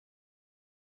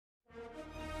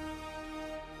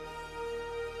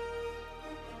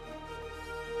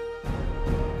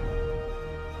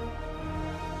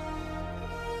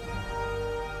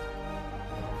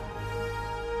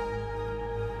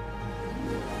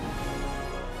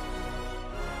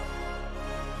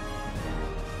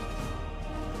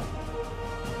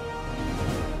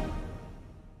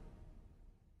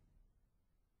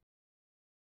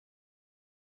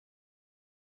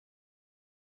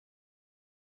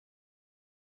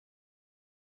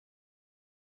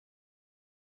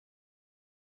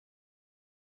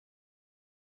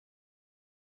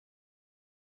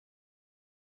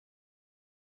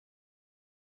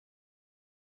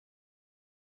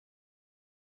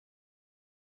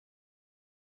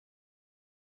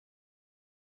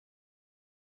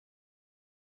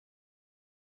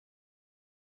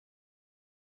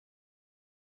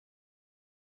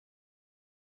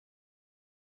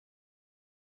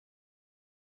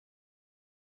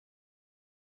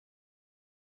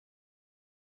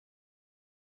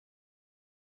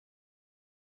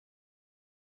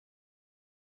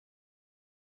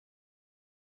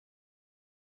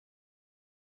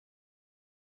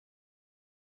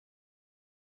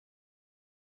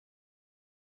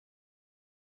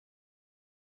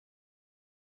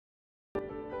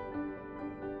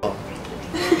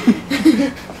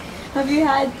Have you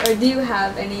had or do you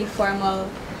have any formal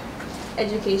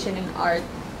education in art?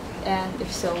 And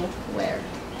if so, where?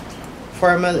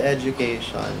 Formal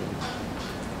education.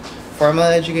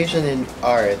 Formal education in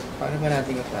art. Paano ba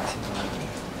natin ka-classify?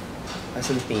 As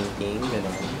in painting,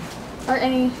 gano'n. Or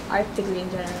any art degree in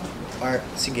general? Art,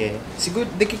 sige. Siguro,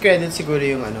 credit siguro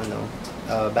yung ano, no?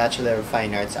 Bachelor of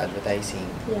Fine Arts Advertising.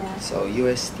 Yeah. So,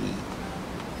 UST.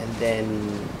 And then,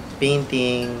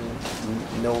 painting,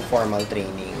 no formal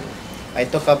training. I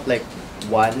took up like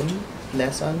one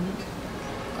lesson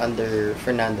under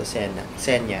Fernando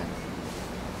Senya.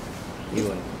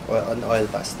 Yun. On oil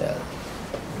pastel.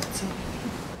 That's it.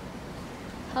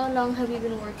 How long have you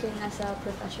been working as a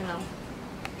professional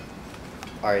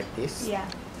Artist? Yeah.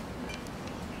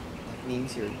 That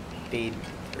means you're paid,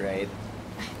 right?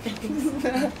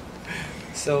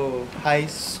 So, high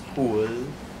school,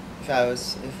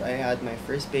 if I had my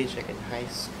first paycheck in high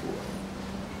school,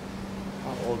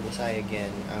 how old was I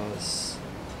again? I was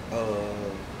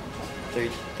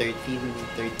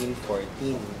 13,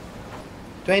 14.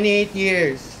 28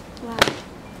 years! Wow.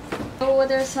 So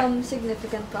what are some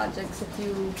significant projects that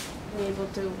you were able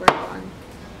to work on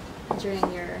during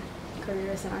your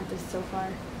career as an artist so far?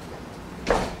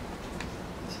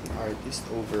 As an artist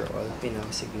overall,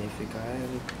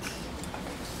 pinaka-significant.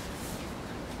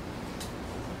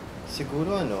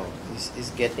 Siguro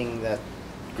is getting that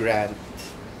grant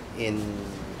in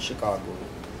Chicago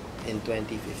in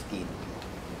 2015.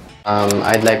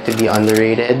 I'd like to be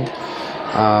underrated.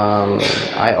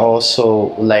 I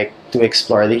also like to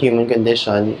explore the human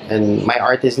condition, and my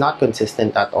art is not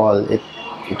consistent at all. It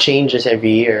changes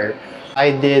every year.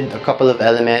 I did a couple of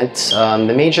elements.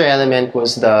 The major element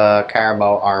was the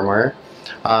Carabao armor.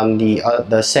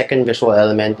 The second visual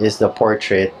element is the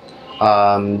portrait.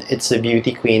 It's the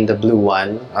beauty queen, the blue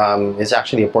one. It's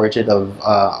actually a portrait of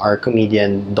our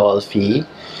comedian Dolphy.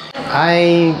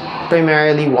 I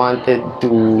primarily wanted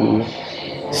to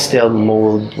still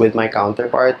mold with my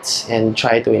counterparts and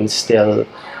try to instill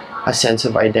a sense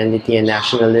of identity and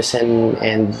nationalism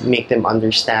and make them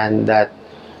understand that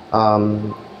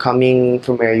coming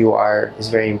from where you are is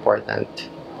very important,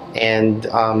 and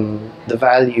the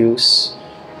values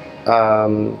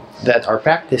that are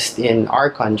practiced in our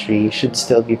country should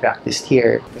still be practiced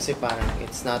here. Kasi parang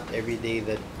it's not every day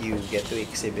that you get to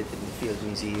exhibit in the Field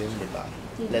Museum, diba?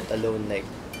 Let alone like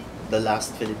the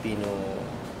last Filipino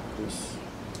who's,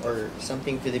 or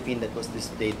something Philippine that was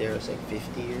displayed there was like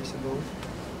 50 years ago.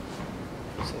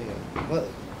 So yeah, well,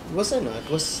 it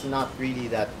was not really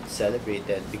that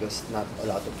celebrated because not a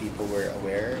lot of people were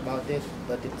aware about it,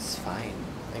 but it's fine.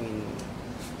 I mean,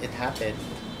 it happened.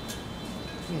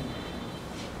 Yeah.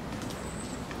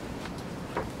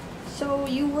 So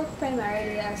you work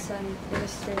primarily as an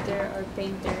illustrator or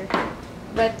painter,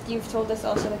 but you've told us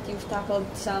also that you've tackled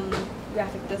some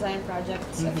graphic design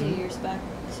projects a few years back.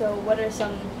 So what are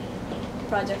some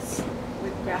projects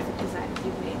with graphic design that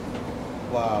you've made?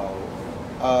 Wow.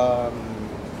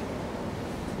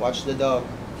 Watch the Dog.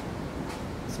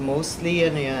 It's mostly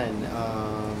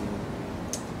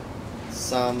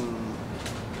some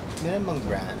meron bang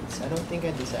brands. I don't think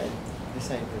I design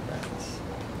for brands.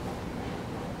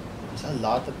 There's a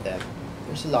lot of them.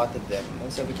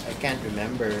 Most of it I can't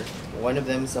remember. One of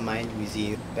them is a Mind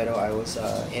Museum. Pero I was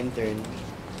an intern,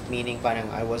 meaning parang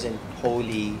I wasn't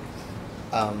wholly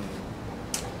I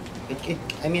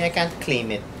mean, I can't claim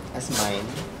it as mine,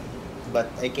 but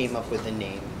I came up with the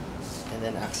name and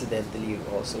then accidentally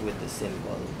also with the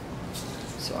symbol.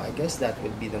 So I guess that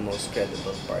would be the most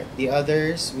credible part. The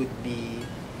others would be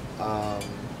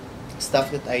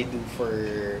stuff that I do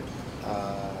for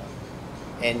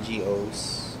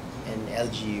NGOs and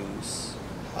LGUs.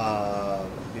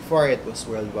 Before it was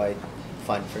Worldwide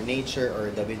Fund for Nature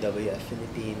or WWF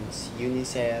Philippines,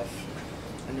 UNICEF,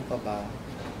 ano pa ba?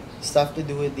 Stuff to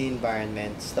do with the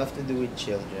environment, stuff to do with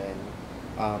children.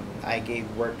 I gave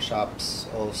workshops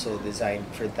also designed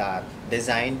for that.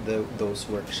 Designed those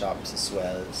workshops as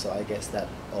well. So I guess that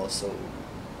also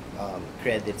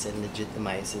credits and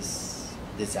legitimizes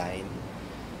design.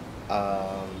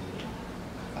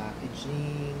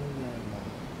 Packaging,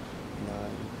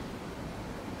 none.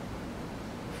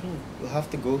 We'll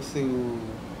have to go through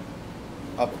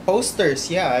posters.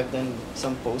 Yeah, I've done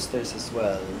some posters as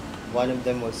well. One of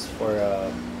them was for a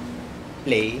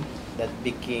play that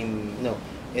became, no,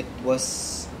 it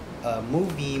was a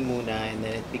movie muna and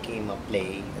then it became a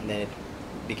play and then it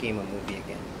became a movie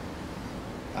again.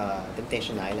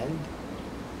 Temptation Island.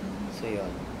 So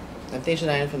yun. Temptation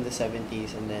Island from the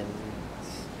 70s and then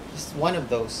just one of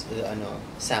those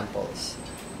samples.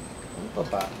 Ano pa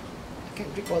ba? I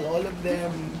can't recall all of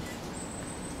them.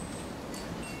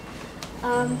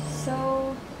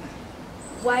 So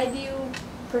why do you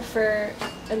prefer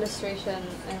illustration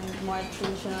and more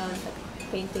traditional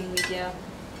like, painting media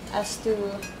as to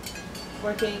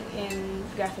working in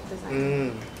graphic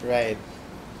design? Right.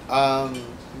 Um,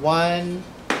 One,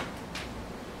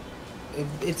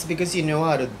 it's because you know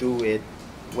how to do it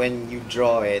when you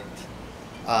draw it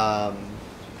um,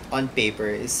 on paper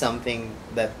is something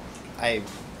that I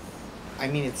I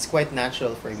mean it's quite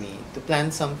natural for me to plan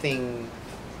something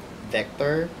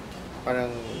vector.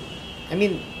 Parang I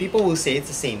mean people will say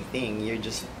it's the same thing. You're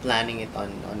just planning it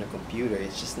on a computer.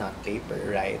 It's just not paper,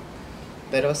 right?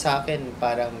 Pero sa akin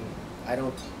parang I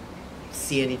don't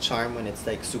see any charm when it's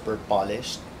like super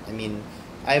polished. I mean,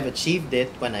 I've achieved it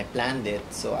when I planned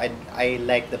it, so I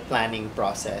like the planning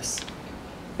process.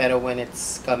 Pero when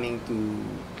it's coming to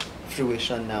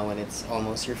fruition now, when it's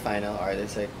almost your final art,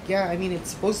 it's like, yeah, I mean, it's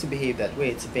supposed to behave that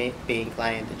way. It's a paying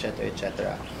client, etc.,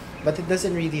 etc. But it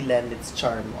doesn't really lend its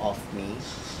charm off me.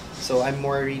 So I'm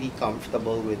more really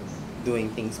comfortable with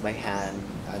doing things by hand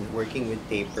and working with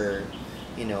paper,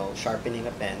 sharpening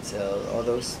a pencil. All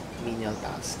those menial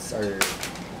tasks are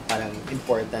parang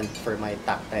important for my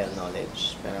tactile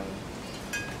knowledge. Parang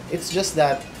it's just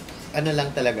that ano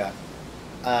lang talaga,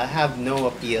 have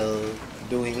no appeal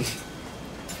doing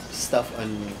stuff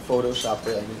on Photoshop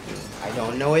or anything. I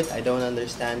don't know it. I don't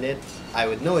understand it. I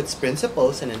would know its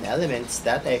principles and elements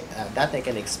that I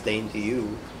can explain to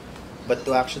you, but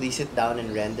to actually sit down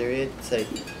and render it, it's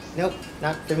like, nope,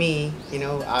 not for me.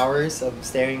 Hours of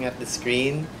staring at the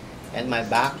screen and my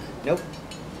back. Nope,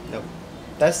 nope.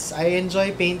 Thus, I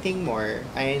enjoy painting more.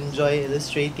 I enjoy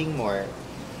illustrating more.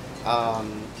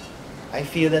 Um, I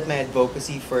feel that my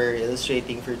advocacy for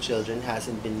illustrating for children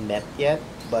hasn't been met yet,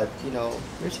 but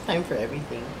there's a time for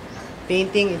everything.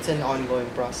 Painting, it's an ongoing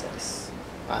process.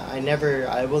 I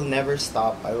will never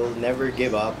stop. I will never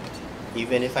give up,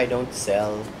 even if I don't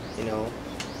sell. You know,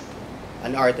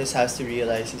 an artist has to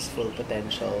realize his full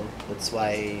potential. That's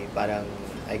why, parang,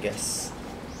 I guess,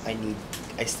 I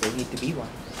still need to be one.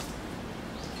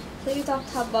 So you talked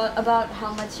about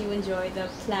how much you enjoy the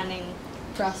planning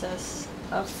process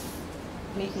of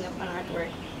making up an artwork.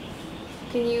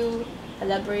 Can you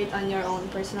elaborate on your own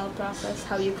personal process,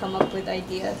 how you come up with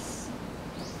ideas?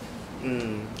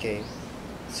 Okay.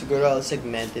 Siguro I'll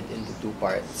segment it into two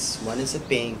parts. One is a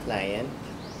paying client,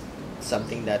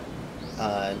 something that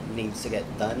needs to get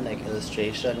done, like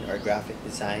illustration or graphic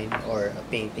design, or a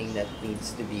painting that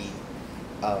needs to be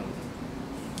um,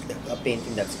 a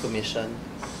painting that's commissioned,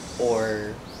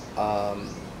 or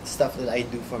stuff that I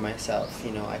do for myself.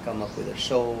 I come up with a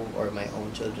show or my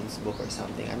own children's book or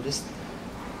something. I'm just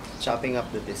chopping up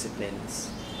the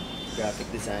disciplines: graphic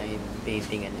design,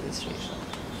 painting, and illustration.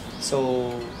 So,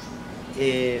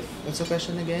 what's the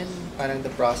question again? Parang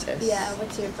the process. Yeah,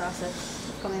 what's your process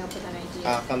of coming up with an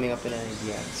idea? Coming up with an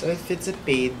idea. So if it's a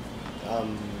paid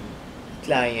um,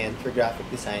 client for graphic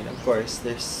design, of course,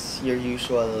 there's your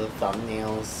usual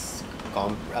thumbnails,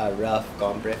 rough,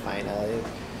 compre, final,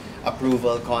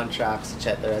 approval, contracts,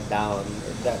 etc. down.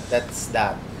 That's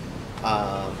that.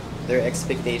 Their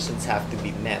expectations have to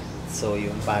be met. So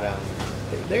yung parang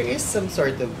there is some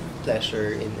sort of pleasure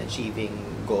in achieving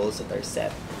goals that are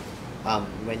set.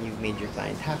 When you've made your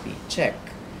client happy, check.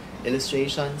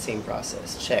 Illustration, same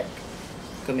process, check.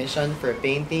 Commission for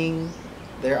painting,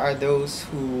 there are those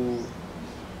who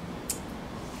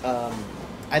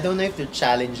I don't know if they're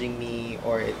challenging me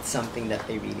or it's something that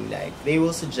they really like. They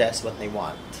will suggest what they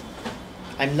want.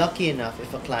 I'm lucky enough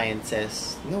if a client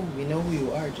says, "No, we know who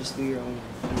you are. Just do your own,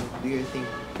 do your thing.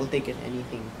 We'll take it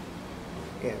anything.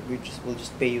 Yeah, we'll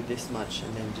just pay you this much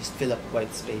and then just fill up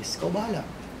white space. Go bahala."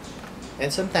 And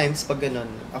sometimes pag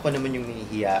ganun, ako naman yung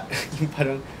nahihiya. Yung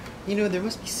parang, there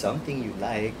must be something you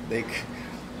like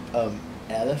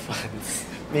elephants.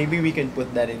 Maybe we can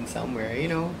put that in somewhere.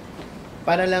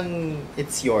 Para lang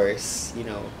it's yours.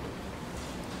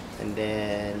 And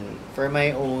then for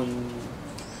my own,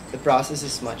 the process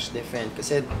is much different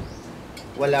kasi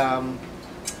wala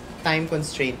time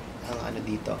constraint ang ano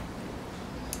dito.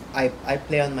 I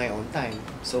play on my own time.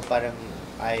 So parang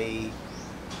I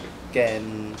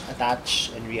can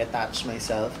attach and reattach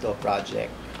myself to a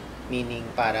project. Meaning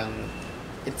parang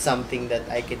it's something that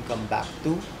I can come back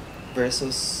to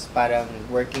versus parang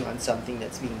working on something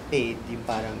that's being paid. Yung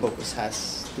parang focus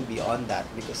has to be on that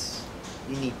because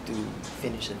you need to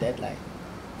finish a deadline.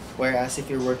 Whereas if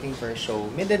you're working for a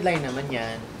show, may deadline naman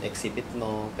yan, exhibit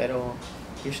mo, pero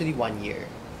usually 1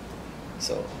 year.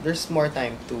 So, there's more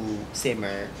time to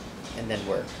simmer and then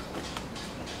work.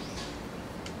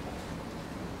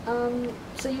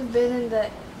 So you've been in the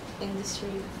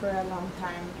industry for a long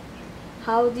time.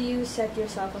 How do you set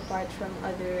yourself apart from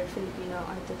other Filipino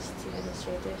artists and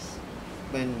illustrators?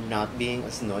 When not being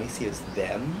as noisy as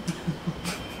them.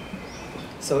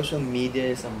 Social media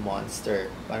is a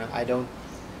monster. Parang I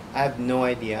have no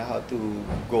idea how to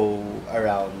go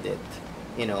around it.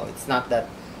 You know, it's not that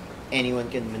anyone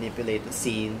can manipulate the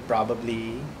scene.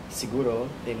 Probably, siguro,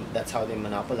 that's how they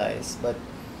monopolize. But,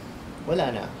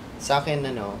 wala na. Sa akin,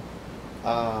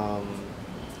 um,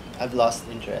 I've lost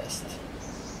interest.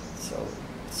 So,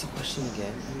 what's the question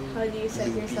again? How do you set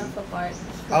Loopy. yourself apart?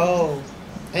 Oh,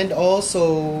 and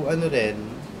also,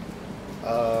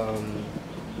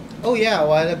 oh yeah, a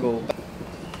while ago.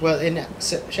 Well,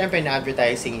 syempre in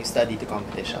advertising, you study to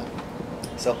competition.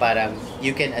 So parang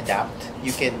you can adapt,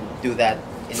 you can do that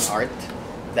in art,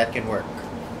 that can work.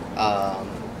 Um,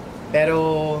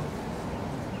 pero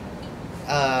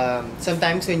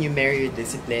sometimes when you marry your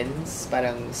disciplines,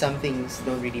 parang some things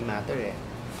don't really matter eh.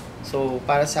 So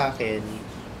para sa akin,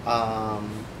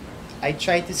 I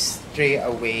try to stray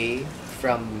away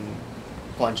from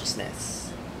consciousness.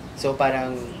 So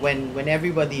parang when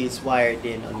everybody is wired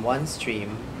in on one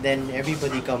stream, then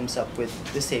everybody comes up with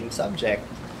the same subject.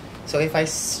 So if I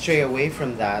stray away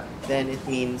from that, then it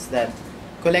means that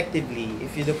collectively,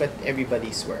 if you look at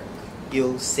everybody's work,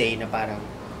 you'll say na parang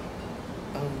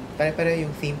pare-pare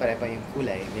yung theme, pare-pare yung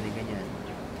kulay, ganyan.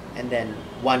 And then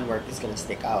one work is gonna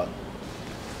stick out.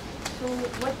 So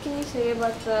what can you say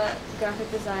about the graphic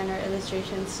design or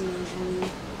illustration scene in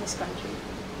this country?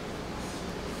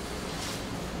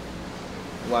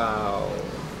 Wow.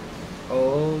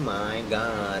 Oh my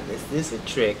god, is this a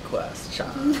trick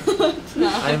question? It's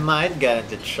not. I might get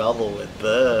into trouble with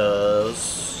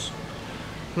this.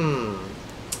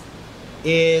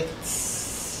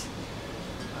 It's...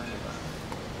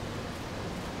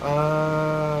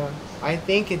 I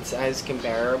think it's as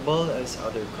comparable as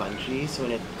other countries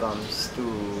when it comes to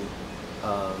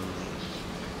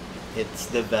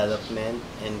its development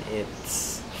and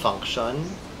its function.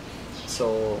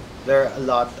 So there are a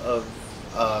lot of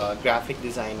graphic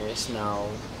designers now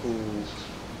who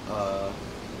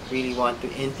really want to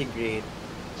integrate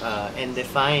and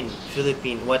define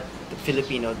what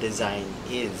Filipino design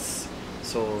is.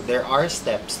 So there are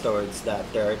steps towards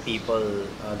that. There are people,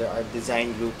 there are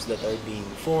design groups that are being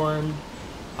formed.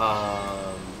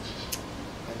 Ano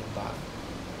ba?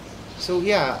 So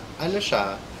yeah, ano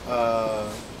siya?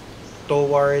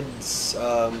 Towards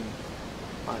ano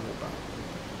ba?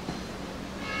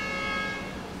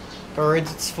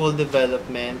 Towards its full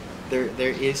development,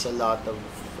 there is a lot of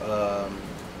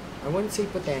I wouldn't say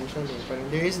potential, but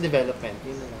there is development.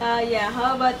 Yeah,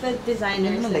 how about the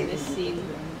designers in this scene?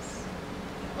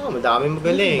 Oh, madami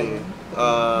magaling.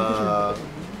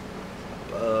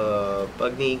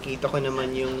 Pag nakikita ko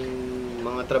naman yung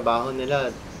mga trabaho nila,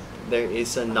 there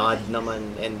is a nod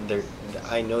naman, and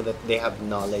I know that they have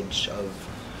knowledge of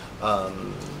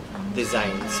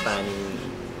design spanning,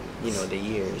 the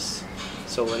years.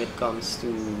 So when it comes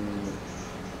to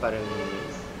parang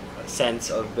a sense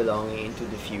of belonging into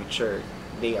the future,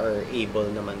 they are able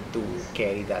naman to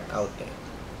carry that out there.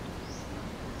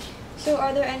 So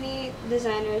are there any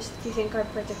designers that you think are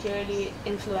particularly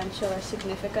influential or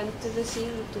significant to the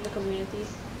scene, to the community?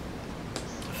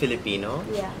 Filipino?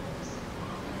 Yeah.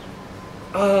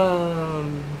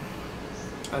 I'm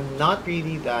not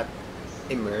really that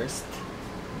immersed,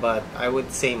 but I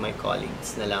would say my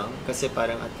colleagues na lang, kasi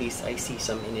parang at least I see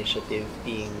some initiative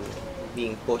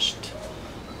being pushed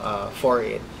for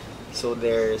it. So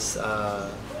there's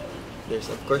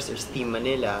of course there's Team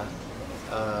Manila,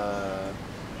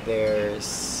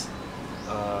 there's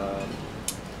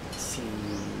si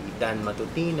Dan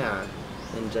Matutina,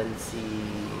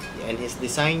 and his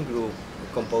design group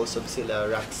composed of sila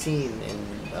Raxine and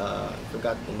I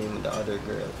forgot the name of the other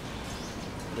girl.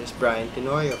 There's Brian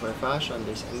Tenorio for fashion,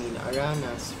 there's Amina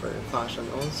Aranas for fashion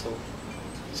also.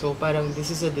 So parang this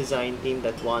is a design team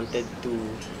that wanted to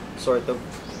sort of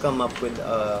come up with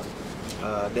a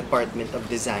department of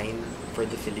design for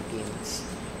the Philippines.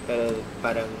 Pero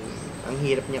parang ang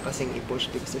hirap niya kasing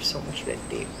i-push because there's so much red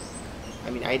tape. I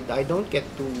mean, I don't get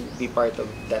to be part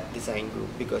of that design group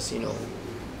because,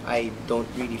 I don't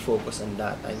really focus on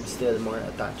that. I'm still more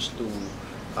attached to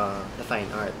the fine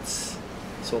arts.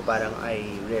 So parang I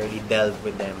rarely delve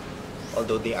with them,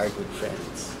 although they are good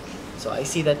friends. So I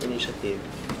see that initiative,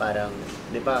 parang,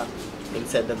 di ba,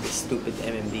 instead of the stupid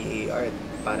MMDA art,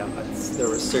 parang there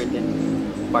were certain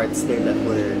parts there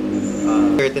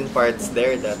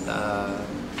that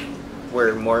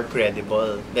were more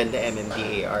credible than the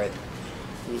MMDA art.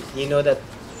 You know that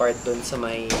part dun sa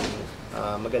may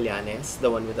Magallanes,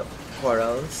 the one with the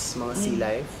corals, mga sea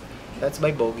life. That's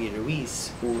by Bogey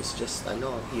Ruiz, who's just,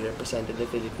 he represented the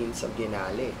Philippines sa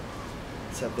Biennale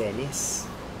sa Venice.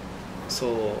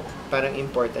 So, parang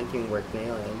important yung work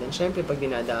na yun. And then, syempre, pag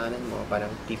dinadaanan mo, parang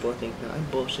people think na, ay,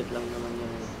 bullshit lang naman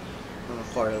yung mga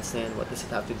corals na yan. What does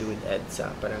it have to do with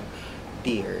EDSA? Parang,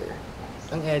 dear,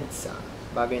 ang EDSA,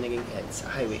 bago yung naging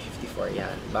EDSA, Highway 54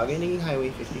 yan. Bago yung naging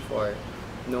Highway 54,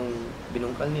 nung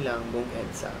binungkal nila ang buong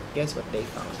EDSA, guess what they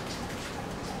found?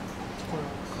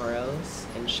 Corals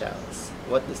and shells.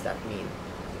 What does that mean?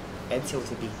 EDSA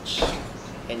was a beach.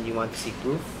 And you want to see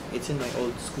proof? It's in my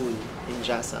old school in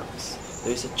Jasams.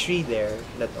 There's a tree there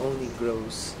that only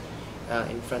grows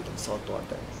in front of salt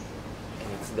water. And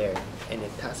it's there. And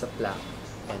it has a plaque.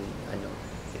 And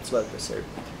it's well preserved.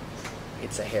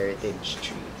 It's a heritage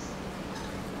tree.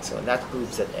 So that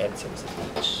proves that EDSA was a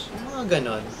beach. Mga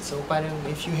ganon. So parang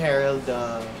if you herald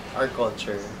our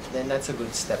culture, then that's a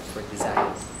good step for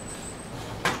design.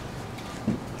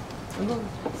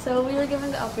 So we were given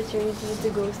the opportunity to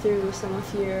go through some of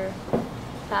your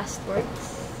past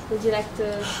works. Would you like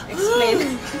to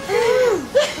explain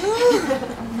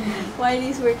why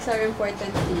these works are important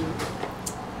to you?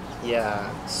 Yeah,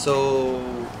 so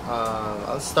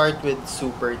I'll start with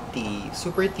Super T.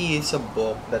 Super T is a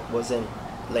book that wasn't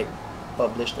like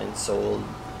published and sold.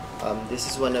 This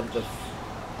is one of the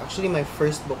actually my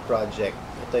first book project.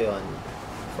 Ito yon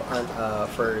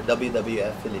for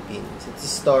WWF Philippines. It's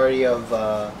a story of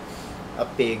a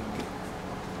pig.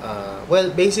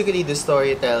 Well, basically the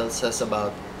story tells us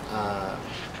about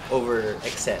over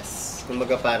excess.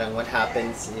 Kumbaga parang what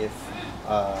happens if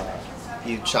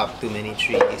you chop too many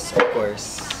trees. Of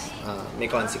course, may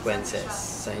consequences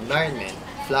sa environment,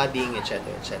 flooding, etc.,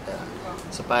 etc.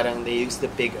 So parang they use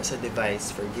the pig as a device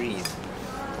for greed.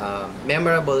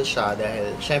 Memorable siya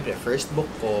dahil syempre first book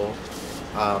ko.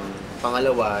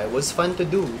 Pangalawa, it was fun to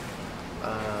do.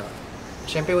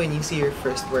 Syempre, when you see your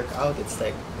first work out, it's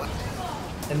like, what?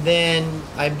 And then,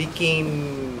 I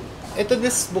became...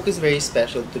 This book is very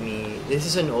special to me. This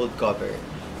is an old cover.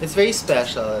 It's very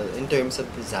special in terms of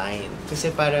design. Kasi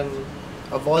parang,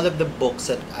 of all of the books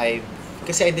that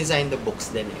kasi I designed the books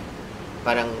din eh.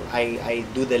 Parang, I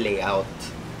do the layout.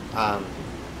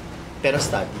 Pero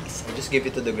studies. I just give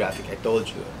it to the graphic. I told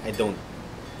you, I don't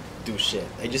do shit.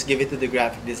 I just give it to the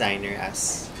graphic designer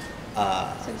as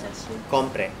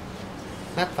compre.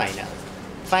 Not final.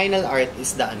 Final art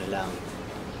is the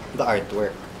the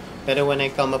artwork. Pero when I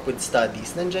come up with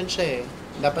studies, nandyan siya eh.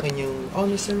 Dapat yung,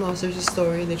 Mr. Moss, there's a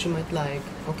story that you might like.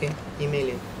 Okay,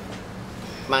 email it.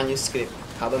 Manuscript.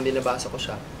 Habang binabasa ko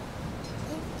siya,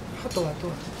 to.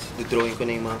 Dudrawing ko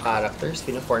na yung mga characters,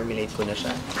 pina-formulate ko na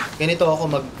siya. Ganito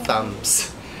ako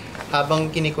mag-thumbs.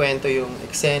 Habang kinikwento yung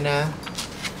eksena,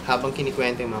 habang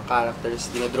kinikwento yung mga characters,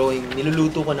 dinodrawing,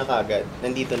 niluluto ko na kagad.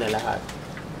 Nandito na lahat.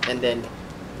 And then,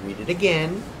 read it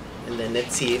again. And then,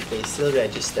 let's see if they still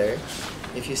register.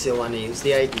 If you still want to use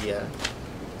the idea.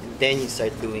 And then, you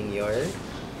start doing your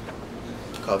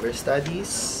cover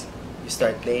studies. You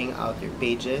start laying out your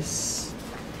pages.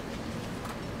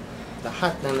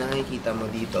 Lahat ng nakikita mo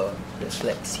dito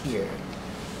reflects here.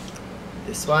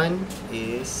 This one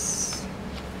is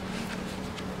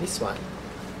this one.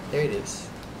 There it is.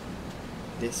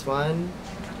 This one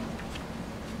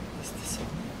is this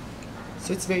one.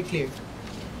 So it's very clear.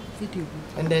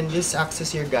 And then this acts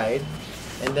as your guide.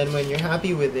 And then when you're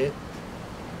happy with it,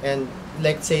 and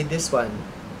like say this one,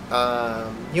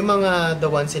 yung the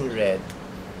ones in red,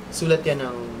 sulat yan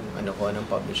ng ng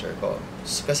publisher ko.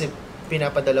 Kasi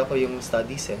pinapadala ko yung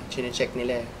studies eh. Chine-check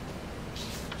nila eh.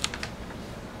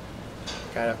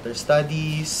 Character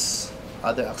studies,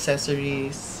 other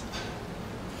accessories.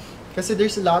 Kasi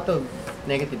there's a lot of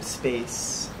negative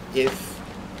space if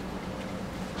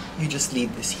you just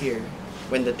leave this here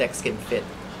when the text can fit.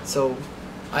 So,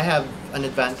 I have an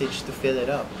advantage to fill it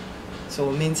up.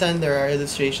 So, minsan there are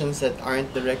illustrations that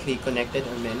aren't directly connected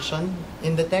or mentioned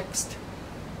in the text.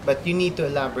 But you need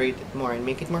to elaborate it more and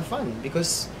make it more fun.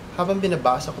 Because habang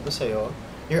binabasa ko to sa'yo,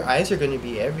 your eyes are gonna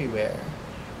be everywhere.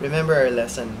 Remember our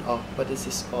lesson, what is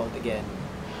this called again?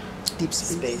 Deep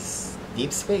space.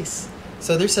 Deep space.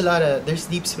 So there's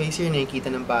deep space here,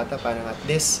 nakikita ng bata, parang at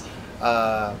this,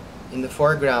 in the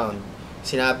foreground,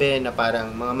 sinabi na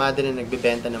parang mga madre na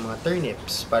nagbebenta ng mga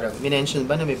turnips. Parang, minention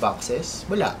ba na may boxes?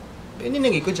 Wala.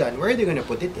 Ininagay ko dyan, where are they gonna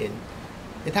put it in?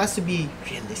 It has to be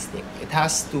realistic. It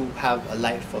has to have a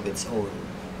life of its own.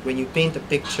 When you paint a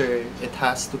picture, it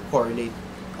has to correlate.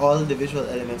 All the visual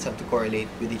elements have to correlate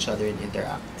with each other and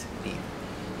interact.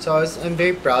 So I'm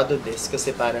very proud of this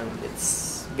kasi parang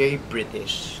it's very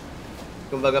British.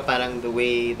 Kumbaga parang the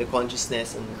way, the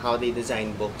consciousness and how they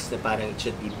design books na parang it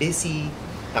should be busy,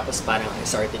 Tapos parang I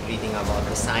started reading about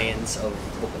the science of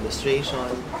book illustration,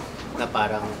 na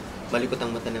parang malikot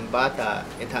ang mata ng bata,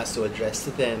 it has to address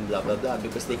to them, blah, blah, blah,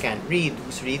 because they can't read.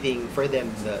 Who's reading for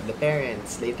them? The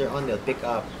parents. Later on, they'll pick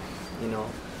up, you know.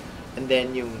 And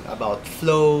then yung about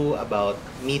flow, about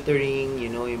metering, you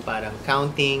know, yung parang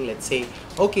counting. Let's say,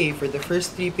 okay, for the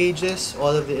first 3 pages,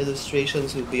 all of the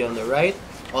illustrations will be on the right,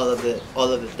 all of the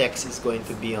text is going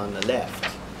to be on the left.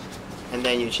 And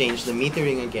then you change the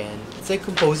metering again. It's like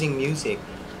composing music.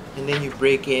 And then you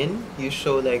break in, you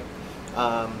show like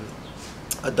a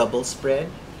double spread,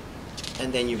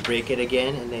 and then you break it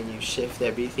again, and then you shift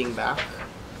everything back.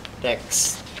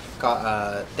 Text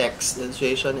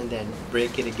illustration, and then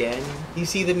break it again. You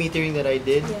see the metering that I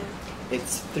did? Yeah.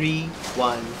 It's 3,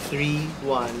 1, 3,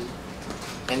 1.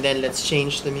 And then let's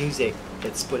change the music.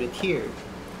 Let's put it here.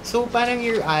 So parang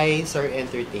your eyes are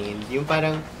entertained. Yung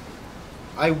parang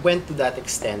I went to that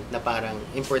extent na parang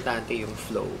importante yung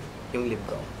flow, yung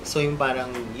libro. So yung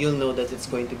parang you'll know that it's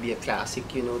going to be a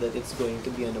classic, you know that it's going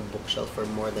to be on a bookshelf for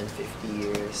more than 50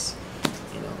 years,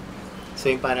 you know. So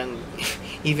yung parang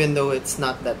even though it's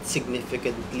not that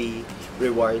significantly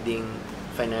rewarding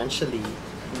financially,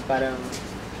 yung parang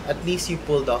at least you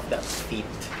pulled off that feat.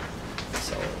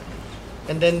 So,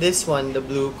 and then this one, the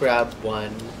blue crab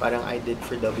one, parang I did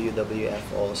for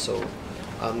WWF also.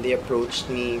 They approached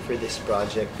me for this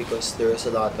project because there was a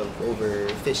lot of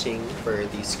overfishing for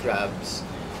these crabs.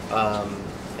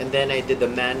 And then I did the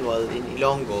manual in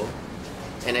Ilonggo,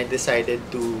 and I decided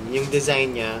to, yung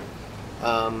design niya,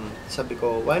 sabi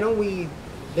ko, why don't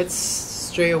let's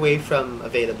stray away from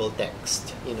available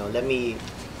text. You know, let me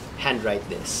handwrite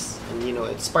this. And you know,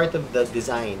 it's part of the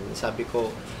design. Sabi ko,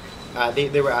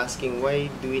 they were asking, why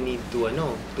do we need to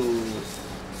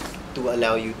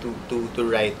allow you to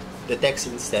write the text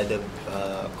instead of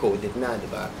coded na, di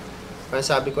ba? Parang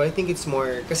sabi ko, I think it's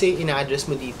more, kasi ina-address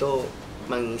mo dito,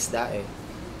 mangingisda eh.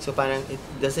 So parang,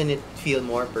 doesn't it feel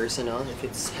more personal if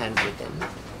it's handwritten?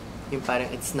 Yung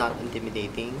parang, it's not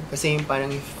intimidating. Kasi yung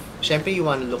parang, syempre you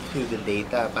want to look through the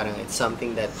data, parang it's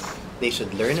something that they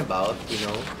should learn about, you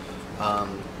know?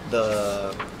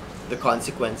 The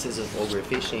consequences of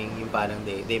overfishing, yung parang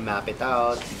they map it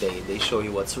out, they show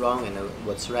you what's wrong and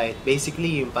what's right.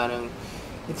 Basically, yung parang,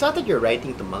 it's not that you're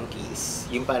writing to monkeys.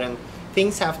 Yung parang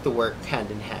things have to work hand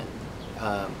in hand.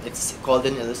 It's called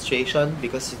an illustration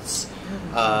because it's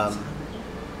a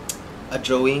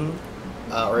drawing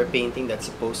or a painting that's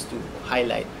supposed to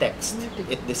highlight text.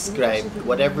 It describes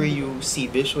whatever you see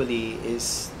visually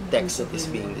is text that is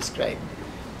being described.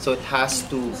 So it has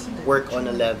to work on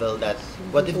a level that,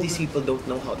 what if these people don't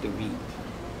know how to read?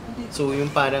 So yung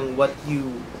parang what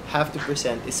you have to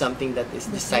present is something that is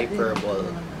decipherable,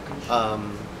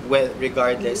 well,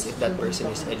 regardless if that person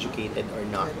is educated or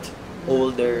not,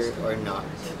 older or not,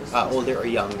 older or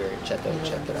younger, etc.,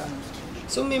 etc.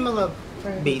 So may mga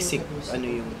basic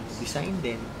yung design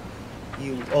din.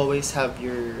 You always have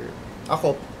your,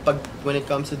 when it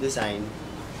comes to design,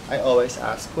 I always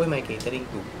ask, who am I catering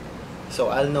to? So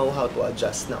I'll know how to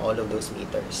adjust na all of those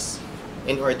meters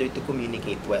in order to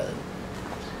communicate well.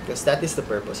 Because that is the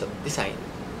purpose of design,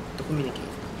 to communicate.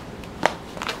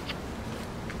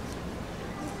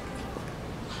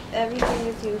 Everything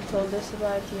that you told us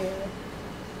about your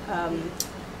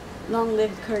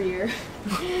long-lived career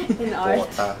in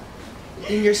art.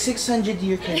 In your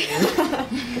 600-year career.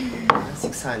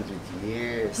 600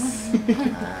 years.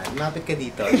 Lumapit ka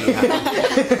dito, Iha.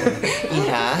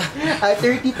 Iha?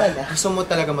 30 pala. Gusto mo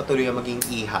talaga matuloy ang maging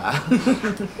Iha?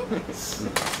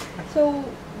 So,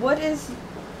 what is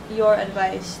your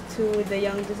advice to the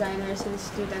young designers and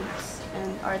students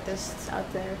and artists out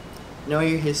there? Know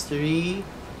your history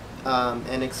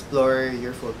and explore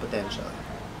your full potential.